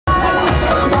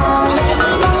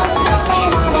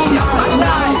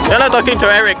talking to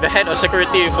Eric, the head of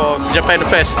security for Japan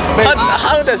Fest.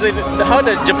 How does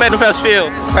Japan Fest feel?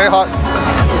 Very hot.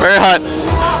 Very hot.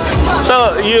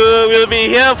 So you will be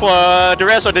here for the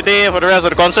rest of the day, for the rest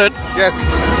of the concert? Yes.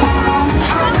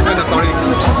 Sorry.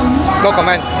 No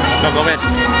comment. No comment.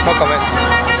 No comment.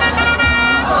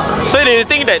 So do you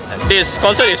think that this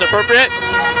concert is appropriate?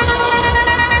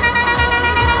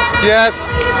 Yes.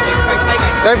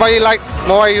 Everybody likes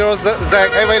Momo Hero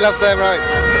Zack. Everybody loves them, right?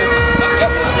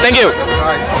 Thank you.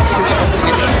 Right.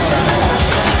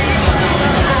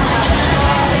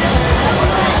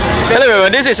 Hello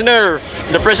everyone, this is Nerve,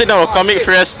 the president of Comic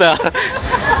Fiesta.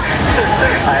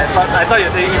 I thought you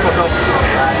were doing Epo.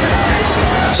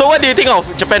 So what do you think of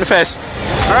Japan Fest?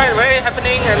 Alright, very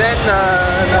happening, and then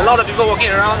a lot of people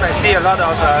walking around. I see a lot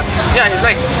of yeah, it's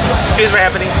nice. Feels very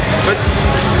happening. Good.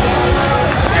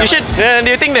 You should.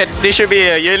 Do you think that this should be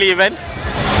a yearly event?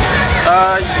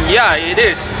 Yeah, it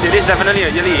is. It is definitely a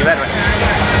yearly event. Right?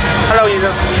 Hello,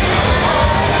 Izel.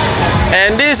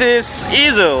 And this is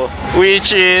Izel,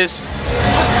 which is...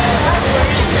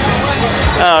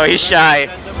 Oh, he's shy.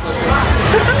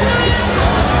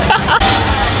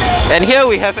 And here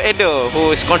we have Edo,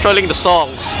 who is controlling the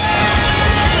songs.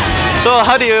 So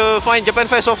how do you find Japan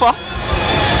Fest so far?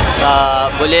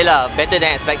 Boleh lah, better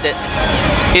than expected.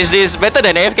 Is this better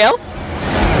than AFKL?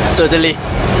 Totally.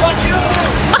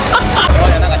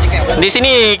 Di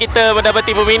sini kita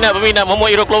mendapati peminat-peminat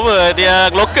Momo Hero Clover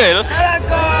yang lokal.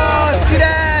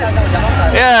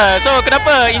 Ya, so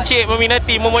kenapa Encik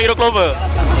meminati Momo Hero Clover?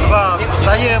 Sebab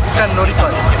saya bukan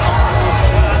Loricon,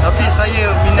 tapi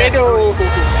saya minat Edo.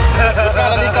 Bukan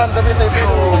Loricon tapi saya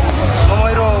Edo. Momo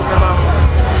Hero memang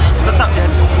tetap je.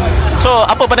 So,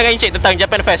 apa pandangan Encik tentang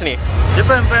Japan Fest ni?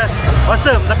 Japan Fest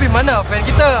awesome, tapi mana fan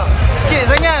kita?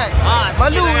 Sikit sangat.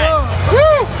 Malu loh.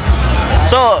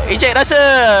 So, Encik rasa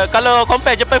kalau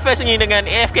compare Japan Fest ni dengan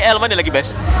AFKL, mana lagi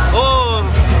best? Oh.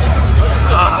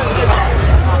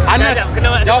 Anas,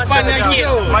 jawapan yang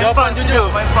jujur. Jawapan jujur.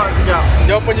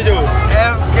 Jawapan jujur.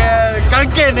 FKL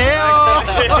kangken ni.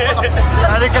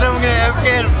 Ada kena mengenai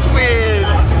FKL fail.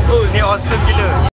 Oh, ni awesome gila.